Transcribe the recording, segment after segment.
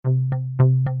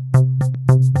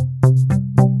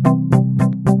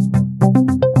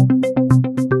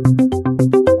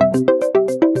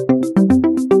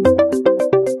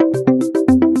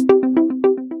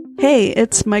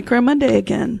It's Micro Monday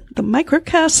again, the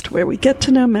microcast where we get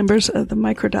to know members of the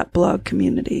Micro.blog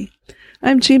community.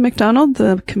 I'm G. McDonald,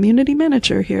 the community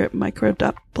manager here at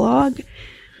Micro.blog.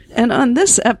 And on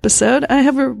this episode, I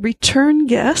have a return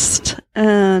guest,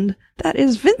 and that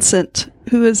is Vincent,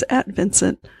 who is at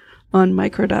Vincent on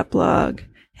Micro.blog.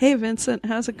 Hey, Vincent,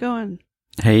 how's it going?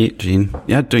 Hey, Gene.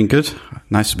 Yeah, doing good.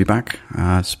 Nice to be back.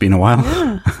 It's been a while.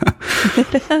 Yeah,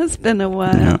 it has been a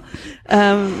while.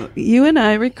 Yeah. You and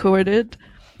I recorded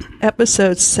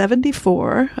episode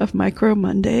 74 of Micro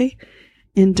Monday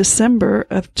in December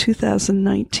of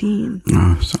 2019.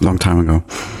 Oh, it's a long time ago.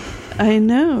 I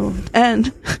know.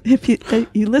 And if you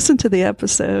listen to the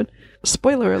episode,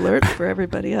 spoiler alert for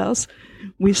everybody else,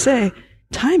 we say,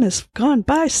 time has gone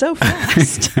by so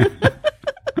fast.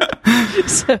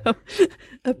 So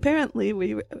apparently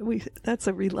we that's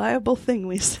a reliable thing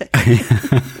we say.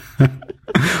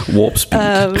 Warp speed.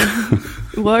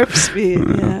 Warp speed,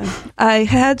 yeah. I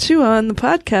had you on the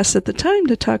podcast at the time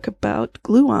to talk about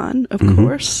Gluon, of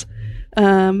course.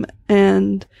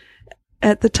 And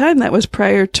at the time, that was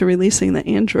prior to releasing the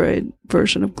Android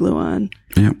version of Gluon.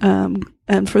 Yeah.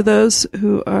 And for those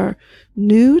who are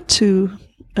new to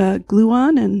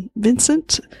Gluon and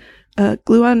Vincent,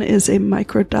 Gluon is a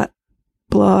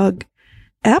Micro.blog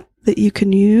app that you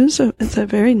can use. It's a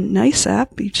very nice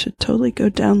app. You should totally go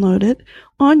download it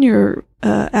on your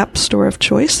app store of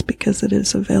choice because it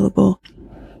is available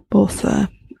both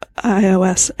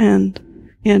iOS and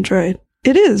Android.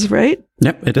 It is, right?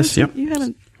 Yep, it is. Yep.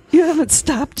 You haven't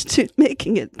stopped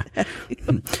making it.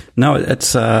 No,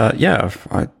 it's I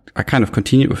kind of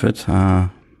continue with it.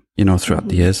 Throughout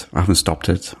the years, I haven't stopped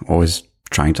it. Always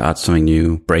trying to add something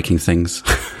new, breaking things,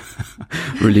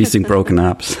 releasing broken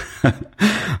apps,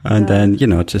 and then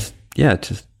just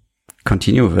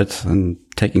continue with it and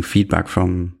taking feedback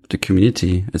from the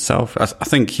community itself. I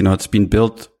think it's been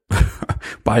built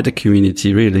by the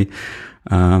community really.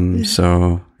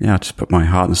 So yeah, just put my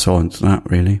heart and soul into that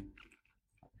really.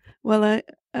 Well,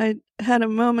 I had a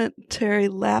momentary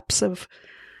lapse of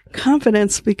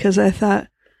confidence because I thought,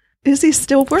 is he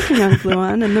still working on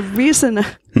Gluon? And the reason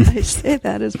I say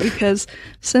that is because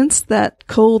since that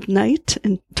cold night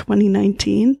in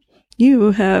 2019,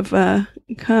 you have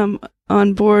come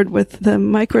on board with the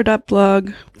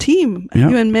Micro.blog team.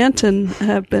 Yep. You and Manton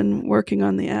have been working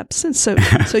on the app since. So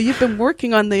you've been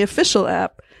working on the official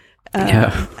app.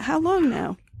 How long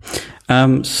now?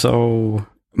 So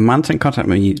Manton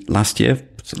contacted me last year,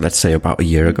 so let's say about a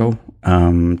year ago.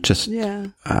 I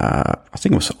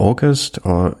think it was August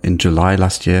or in July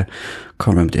last year.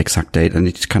 Can't remember the exact date. And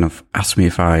he just kind of asked me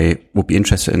if I would be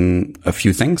interested in a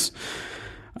few things.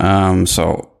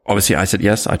 So obviously I said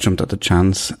yes. I jumped at the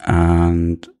chance,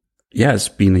 and yeah, it's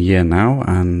been a year now.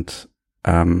 And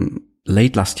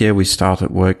late last year we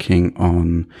started working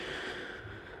on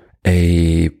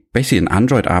basically an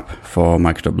Android app for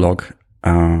Micro.blog.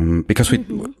 Because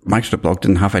Micro.blog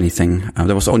didn't have anything.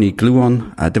 There was only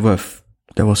Gluon.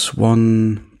 There was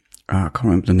one, I can't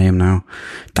remember the name now.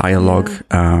 Dialog.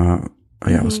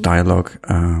 It was Dialog.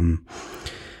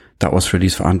 That was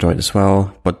released for Android as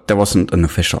well, but there wasn't an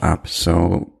official app.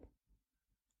 So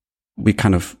we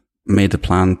kind of made a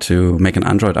plan to make an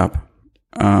Android app,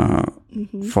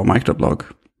 for Micro.blog.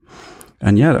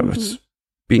 And yeah, that was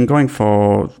been going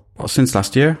since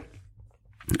last year.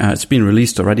 It's been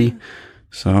released already.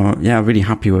 So yeah, really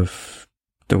happy with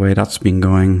the way that's been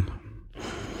going.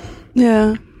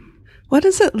 Yeah. What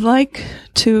is it like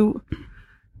to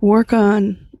work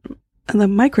on the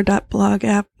Micro.blog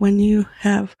app when you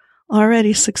have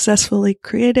already successfully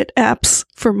created apps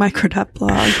for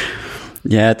Micro.blog?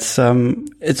 Yeah, it's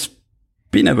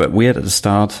been a bit weird at the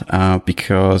start,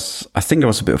 because I think there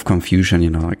was a bit of confusion,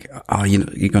 you're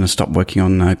going to stop working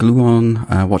on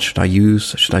Gluon. What should I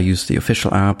use? Should I use the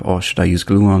official app or should I use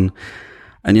Gluon?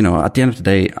 And, at the end of the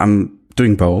day, I'm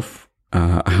doing both.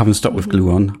 I haven't stopped with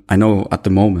Gluon. I know at the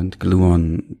moment,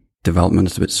 Gluon development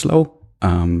is a bit slow.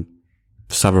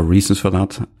 Several reasons for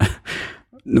that.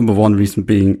 Number one reason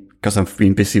being because I've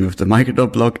been busy with the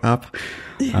Micro.blog app.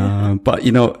 But,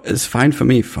 it's fine for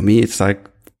me. For me, it's like,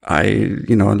 I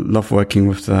love working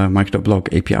with the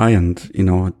Micro.blog API and,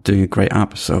 doing a great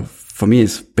app. So for me,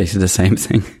 it's basically the same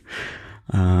thing.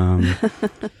 But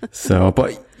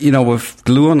with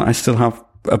Gluon, I still have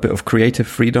a bit of creative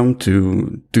freedom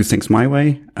to do things my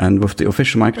way. And with the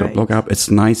official Micro.blog app, it's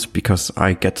nice because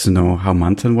I get to know how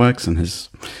Manton works and his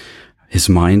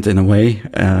mind in a way.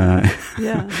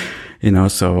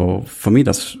 So for me,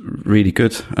 that's really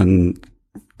good. And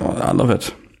I love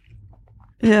it.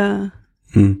 Yeah.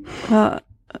 Well,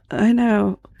 I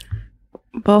know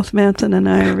both Manton and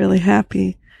I are really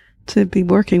happy to be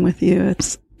working with you.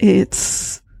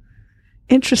 it's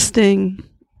interesting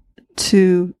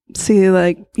to see,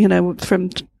 like, you know, from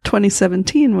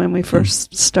 2017 when we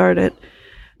first started,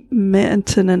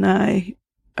 Manton and I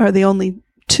are the only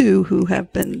two who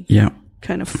have been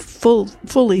kind of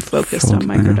fully focused on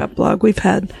Micro.blog. We've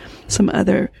had some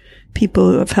other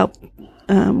people who have helped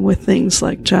with things,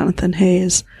 like Jonathan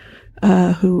Hayes,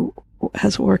 who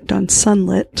has worked on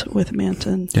Sunlit with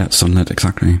Manton. Yeah, Sunlit,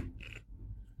 exactly.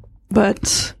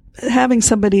 But having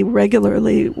somebody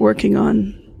regularly working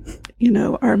on, you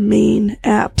know, our main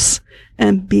apps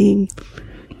and being,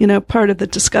 you know, part of the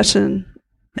discussion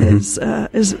is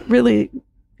really,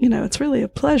 you know, it's really a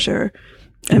pleasure.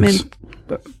 I mean,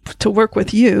 to work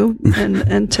with you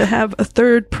and to have a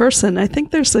third person. I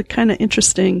think there's a kind of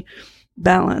interesting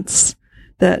balance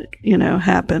that, you know,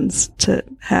 happens to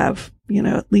have, you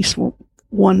know, at least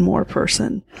one more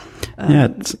person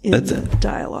in the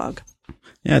dialogue.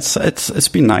 Yeah, it's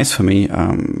been nice for me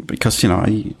because, you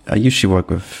know, I usually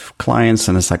work with clients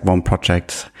and it's like one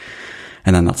project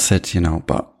and then that's it, you know.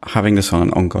 But having this on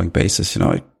an ongoing basis, you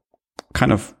know, it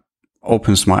kind of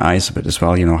opens my eyes a bit as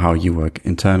well, you know, how you work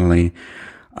internally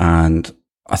and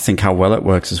I think how well it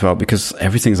works as well, because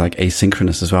everything's like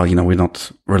asynchronous as well. You know, we're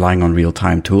not relying on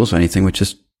real-time tools or anything, which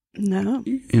is, you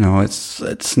know,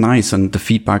 it's nice and the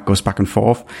feedback goes back and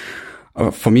forth.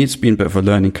 For me, it's been a bit of a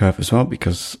learning curve as well,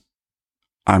 because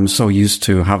I'm so used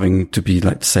to having to be,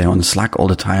 like, say, on Slack all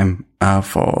the time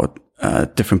for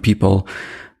different people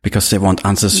because they want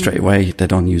answers straight away. They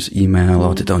don't use email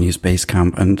or they don't use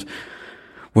Basecamp. And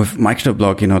with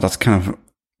Micro.blog, you know, that's kind of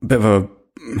a bit of a,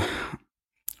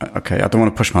 okay, I don't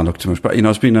want to push my luck too much, but, you know,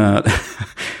 it's been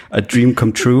a dream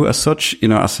come true as such, you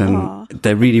know, as in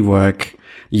they really work.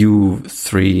 You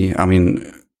three, I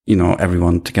mean, you know,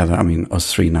 everyone together, I mean,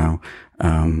 us three now,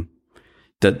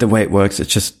 the way it works,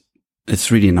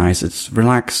 it's really nice. It's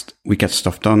relaxed. We get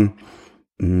stuff done.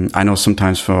 I know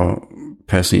sometimes for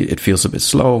personally, it feels a bit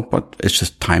slow, but it's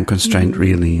just time constraint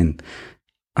really. And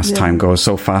as time goes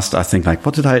so fast, I think, like,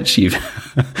 what did I achieve?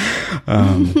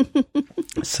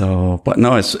 So, but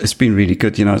no, it's been really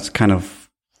good. You know, it's kind of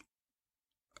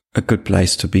a good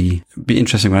place to be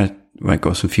interesting where it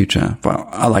goes in future. But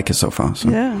I like it so far. So,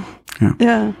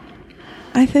 yeah.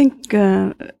 I think,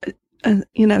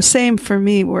 you know, same for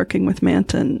me working with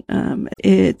Manton.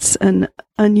 It's an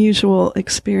unusual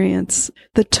experience.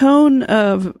 The tone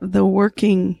of the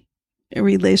working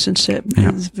relationship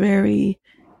is very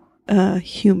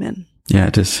human. Yeah,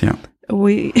 it is. Yeah.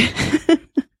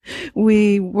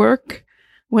 We work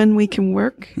when we can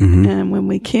work, and when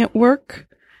we can't work,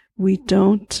 we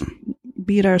don't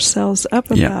beat ourselves up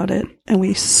about it, and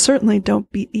we certainly don't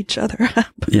beat each other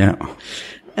up. Yeah.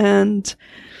 And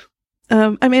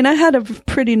I mean, I had a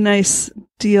pretty nice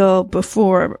deal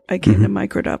before I came to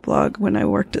Micro.blog when I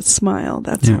worked at Smile.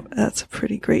 That's a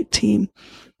pretty great team.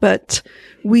 But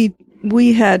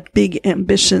we had big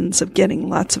ambitions of getting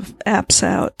lots of apps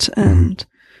out, and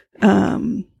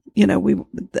you know,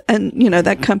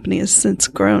 that company has since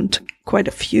grown to quite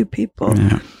a few people.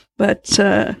 Yeah. But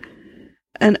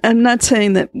and I'm not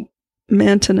saying that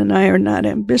Manton and I are not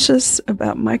ambitious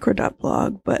about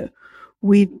Micro.blog, but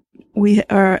we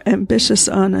are ambitious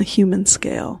on a human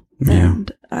scale,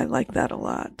 and I like that a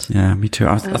lot. Yeah, me too.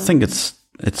 I think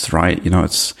it's right. You know,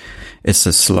 it's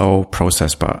a slow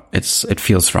process, but it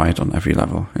feels right on every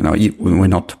level. You know, we're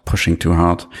not pushing too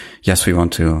hard. Yes, we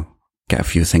want to get a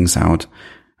few things out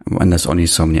when there's only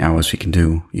so many hours we can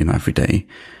do, you know, every day.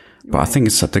 But I think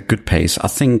it's at a good pace. I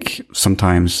think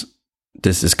sometimes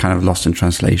this is kind of lost in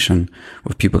translation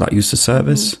with people that use the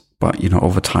service, but, you know,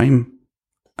 over time,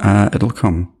 it'll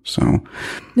come. So,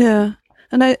 yeah.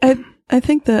 And I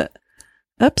think the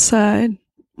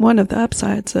one of the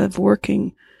upsides of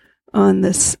working on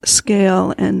this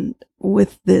scale and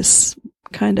with this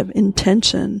kind of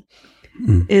intention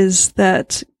is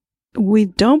that we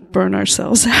don't burn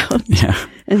ourselves out. Yeah.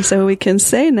 And so we can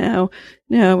say now,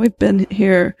 we've been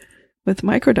here with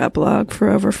Micro.blog for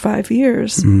over 5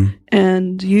 years,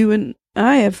 and you and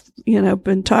I have, you know,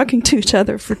 been talking to each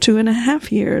other for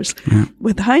 2.5 years. Yeah.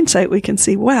 With hindsight, we can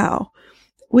see, wow,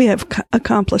 we have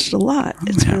accomplished a lot.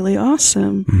 It's really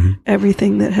awesome.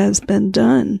 Everything that has been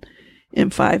done in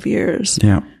 5 years.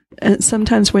 Yeah. And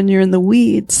sometimes when you're in the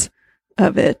weeds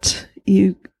of it,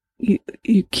 you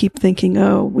keep thinking,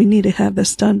 oh, we need to have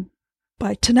this done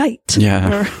by tonight.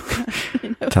 Yeah. Or,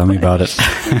 you know, tell me about it.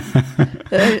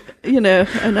 You know,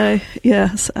 and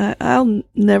I'll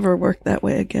never work that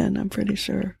way again, I'm pretty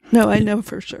sure. No, I know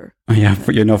for sure. Yeah,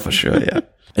 you know for sure, yeah.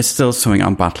 It's still something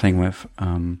I'm battling with.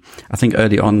 I think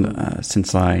early on,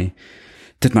 since I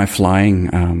did my flying,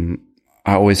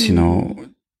 I always, you know,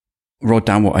 wrote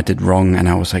down what I did wrong, and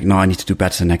I was like, no, I need to do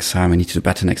better next time. I need to do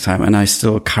better next time. And I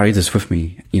still carry this with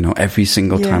me. You know, every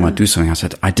single time I do something, I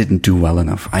said, I didn't do well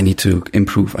enough. I need to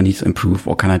improve. I need to improve.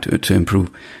 What can I do to improve?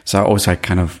 So I always like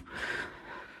kind of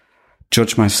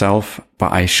judge myself,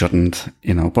 but I shouldn't,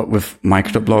 you know. But with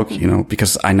Micro.blog, you know,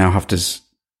 because I now have this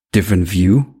different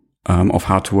view of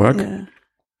how to work,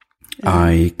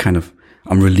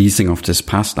 I'm releasing of this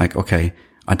past, like, okay,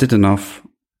 I did enough,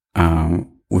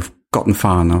 we've gotten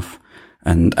far enough,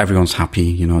 and everyone's happy,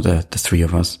 you know, the three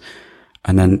of us.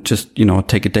 And then just, you know,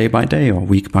 take it day by day or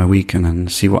week by week, and then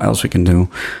see what else we can do.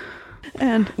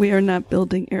 And we are not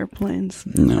building airplanes.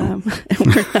 No. And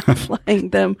we're not flying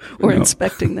them or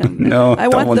inspecting them. No, I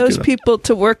want those people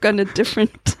to work on a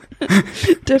different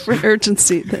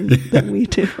urgency than we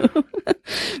do.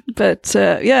 But,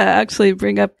 actually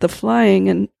bring up the flying.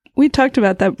 And we talked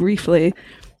about that briefly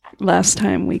last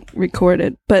time we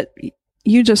recorded. But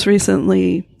you just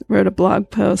recently wrote a blog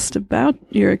post about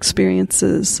your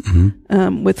experiences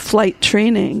with flight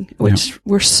training, which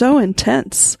were so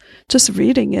intense. Just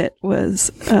reading it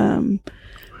was,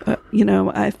 you know,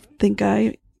 I think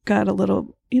I got a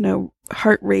little, you know,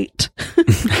 heart rate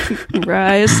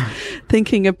rise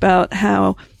thinking about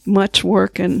how much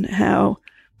work and how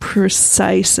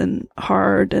precise and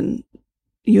hard and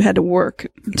you had to work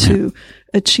to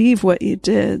achieve what you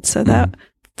did. So that,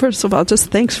 first of all,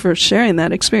 just thanks for sharing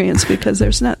that experience, because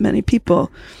there's not many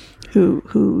people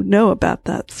who know about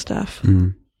that stuff.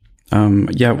 With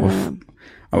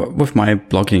my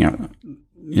blogging,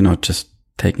 you know, just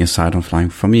taking a side on flying,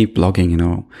 for me, blogging, you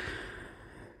know,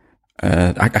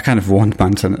 I kind of warned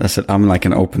Manton. I said, I'm like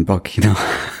an open book, you know.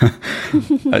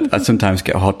 I sometimes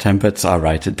get hot-tempered, so I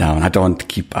write it down. I don't want to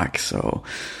keep back. So,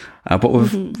 but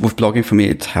with blogging, for me,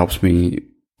 it helps me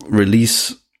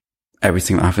release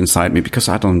everything I have inside me, because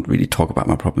I don't really talk about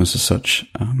my problems as such.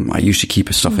 I usually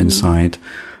keep stuff inside.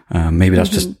 Maybe that's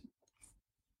just,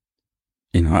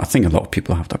 you know, I think a lot of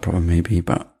people have that problem maybe,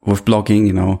 but with blogging,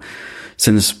 you know,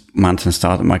 since Manton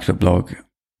started Micro.blog,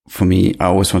 for me, I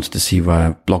always wanted to see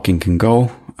where blogging can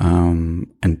go. And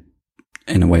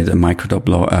in a way, the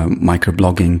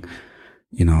microblogging,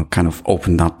 you know, kind of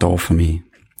opened that door for me.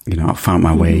 You know, I found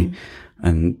my way,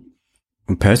 and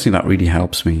personally, that really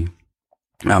helps me.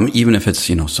 Even if it's,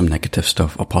 you know, some negative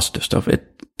stuff or positive stuff,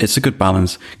 it's a good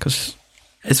balance, because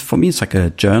for me, it's like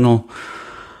a journal.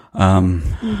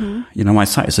 You know, my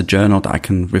site is a journal that I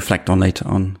can reflect on later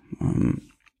on.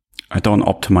 I don't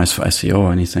optimize for SEO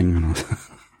or anything. You know.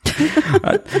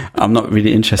 I'm not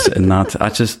really interested in that. I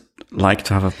just like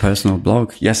to have a personal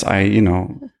blog. Yes, I, you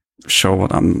know, show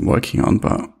what I'm working on,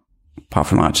 but apart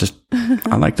from that,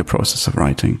 I like the process of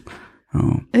writing.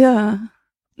 Yeah.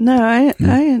 No,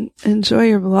 I enjoy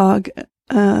your blog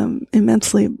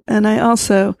immensely. And I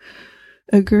also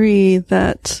agree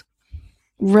that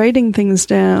writing things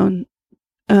down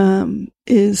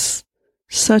is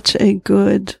such a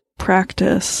good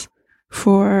practice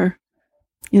for,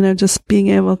 you know, just being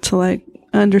able to like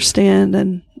understand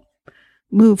and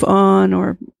move on,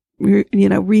 or, you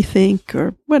know, rethink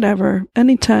or whatever.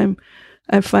 Anytime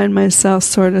I find myself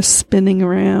sort of spinning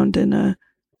around in a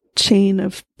chain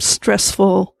of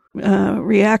stressful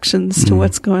reactions to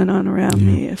what's going on around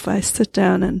me, if I sit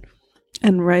down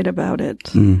and write about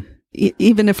it,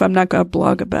 even if I'm not going to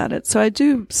blog about it. So I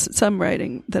do some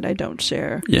writing that I don't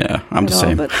share. Yeah, I'm the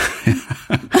same. But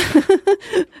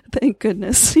thank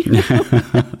goodness. You know?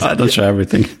 I don't share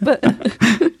everything.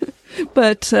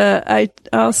 But I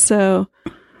also,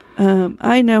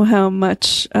 I know how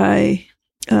much I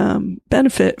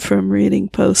benefit from reading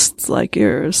posts like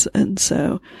yours. And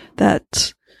so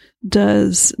that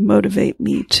does motivate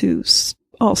me to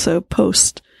also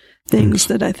post things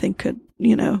that I think could,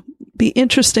 you know, be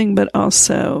interesting, but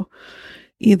also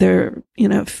either, you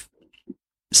know,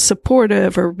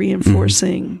 supportive or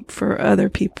reinforcing for other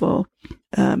people.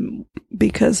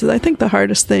 Because I think the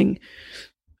hardest thing,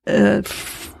 no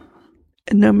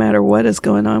matter what is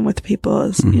going on with people,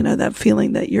 is, you know, that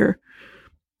feeling that you're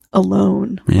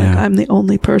alone. Yeah. Like, I'm the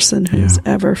only person who's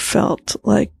ever felt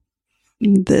like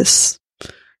this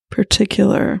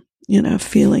particular, you know,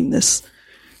 feeling this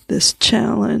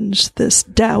challenge, this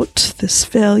doubt, this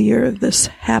failure, this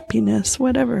happiness,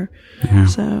 whatever. Yeah.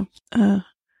 So,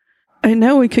 I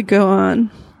know we could go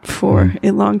on for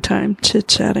a long time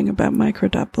chit-chatting about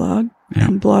Micro.blog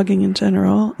and blogging in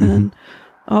general, and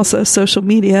also social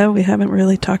media. We haven't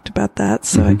really talked about that,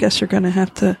 so I guess you're going to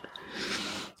have to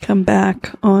come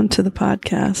back onto the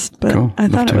podcast. But cool. I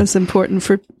thought it was important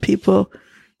for people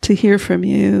to hear from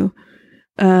you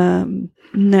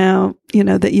now, you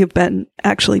know, that you've been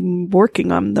actually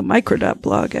working on the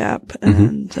Micro.blog app,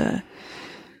 and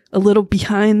a little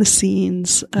behind the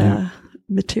scenes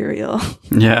material.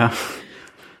 Yeah.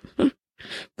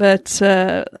 But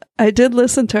I did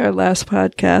listen to our last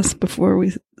podcast before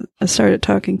we started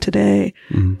talking today,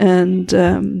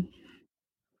 and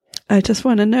I just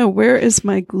want to know, where is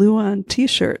my Gluon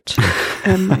t-shirt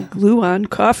and my Gluon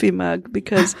coffee mug?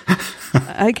 Because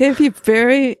I gave you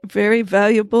very, very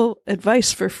valuable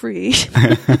advice for free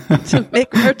to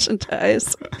make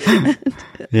merchandise.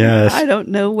 Yes. I don't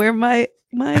know where my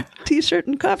t-shirt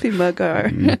and coffee mug are.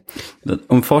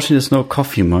 Unfortunately, there's no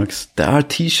coffee mugs. There are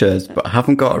t-shirts, but I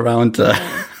haven't got around to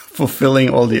fulfilling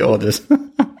all the orders.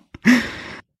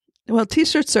 Well,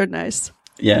 t-shirts are nice.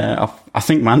 Yeah, I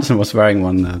think Manson was wearing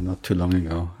one not too long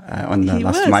ago on the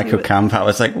last micro camp. I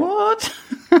was like, what?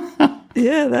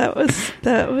 Yeah, that was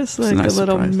like a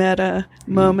little meta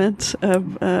moment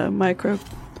of micro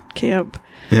camp.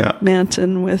 Yeah,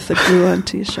 Manton with the Gluon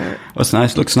t-shirt. It was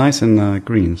nice. Looks nice in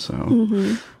green. So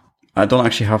I don't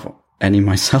actually have any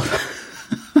myself.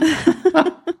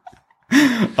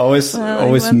 always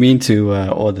mean to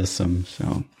order some.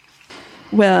 So,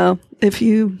 well, if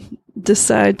you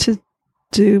decide to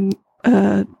do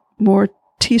more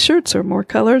t-shirts or more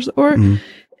colors, or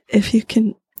if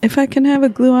I can have a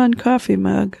Gluon coffee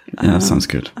mug, that sounds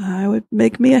good. I would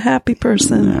make me a happy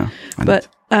person. Yeah, but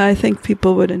I think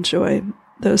people would enjoy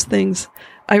those things.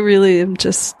 I really am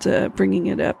just bringing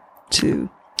it up to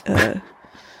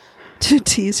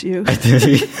tease you.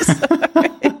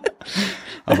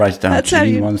 I'll write it down.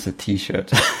 Jean wants a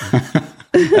t-shirt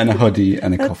and a hoodie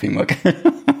and a coffee mug.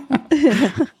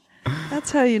 Yeah.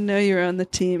 That's how you know you're on the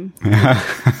team,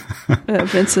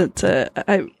 Vincent.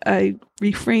 I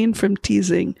refrain from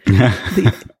teasing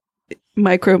the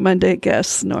Micro Monday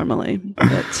guests normally,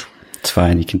 but it's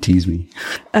fine. You can tease me.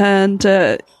 And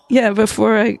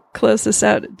before I close this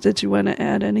out, did you want to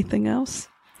add anything else?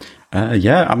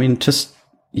 I mean, just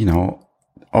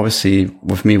obviously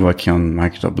with me working on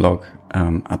Micro.blog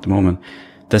at the moment,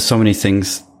 there's so many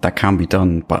things that can be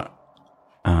done, but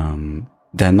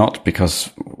they're not, because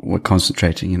we're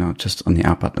concentrating, just on the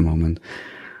app at the moment.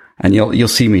 And you'll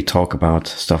see me talk about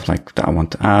stuff like that I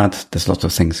want to add. There's lots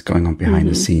of things going on behind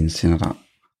the scenes, that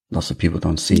lots of people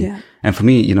don't see. Yeah. And for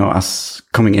me, as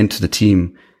coming into the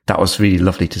team, that was really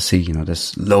lovely to see.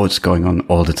 There's loads going on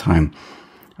all the time.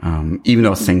 Even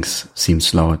though things seem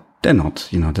slow, they're not.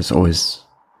 There's always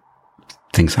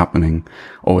things happening,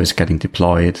 always getting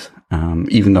deployed.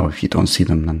 Even though if you don't see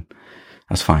them, then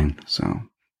that's fine. So.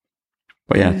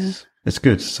 But it's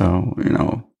good. So,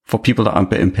 for people that are a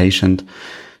bit impatient,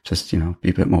 just, be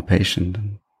a bit more patient.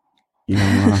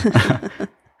 And,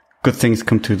 good things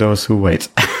come to those who wait.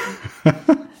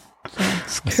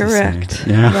 That's correct.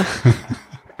 Yeah.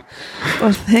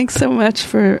 Well, thanks so much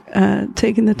for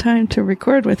taking the time to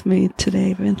record with me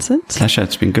today, Vincent. Pleasure.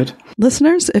 It's been good.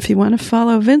 Listeners, if you want to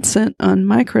follow Vincent on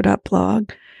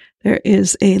Micro.blog, there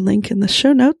is a link in the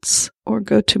show notes, or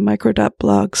go to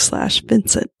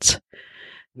micro.blog/Vincent.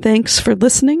 Thanks for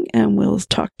listening, and we'll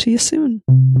talk to you soon.